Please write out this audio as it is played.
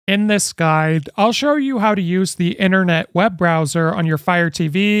In this guide, I'll show you how to use the internet web browser on your Fire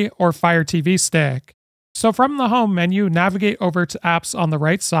TV or Fire TV stick. So from the home menu, navigate over to apps on the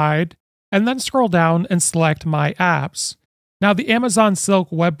right side, and then scroll down and select My Apps. Now the Amazon Silk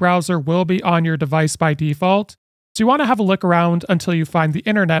web browser will be on your device by default, so you want to have a look around until you find the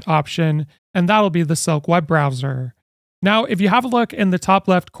internet option, and that'll be the Silk web browser. Now if you have a look in the top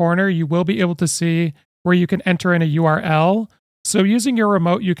left corner, you will be able to see where you can enter in a URL. So using your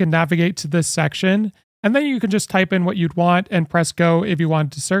remote, you can navigate to this section, and then you can just type in what you'd want and press go if you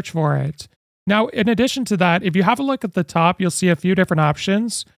wanted to search for it. Now, in addition to that, if you have a look at the top, you'll see a few different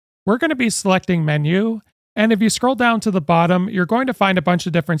options. We're going to be selecting menu, and if you scroll down to the bottom, you're going to find a bunch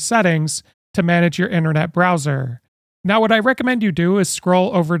of different settings to manage your internet browser. Now, what I recommend you do is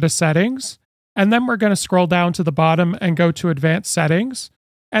scroll over to settings, and then we're going to scroll down to the bottom and go to advanced settings.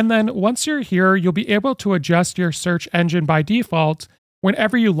 And then once you're here, you'll be able to adjust your search engine by default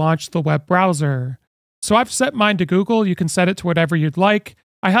whenever you launch the web browser. So I've set mine to Google. You can set it to whatever you'd like.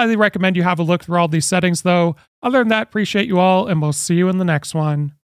 I highly recommend you have a look through all these settings though. Other than that, appreciate you all, and we'll see you in the next one.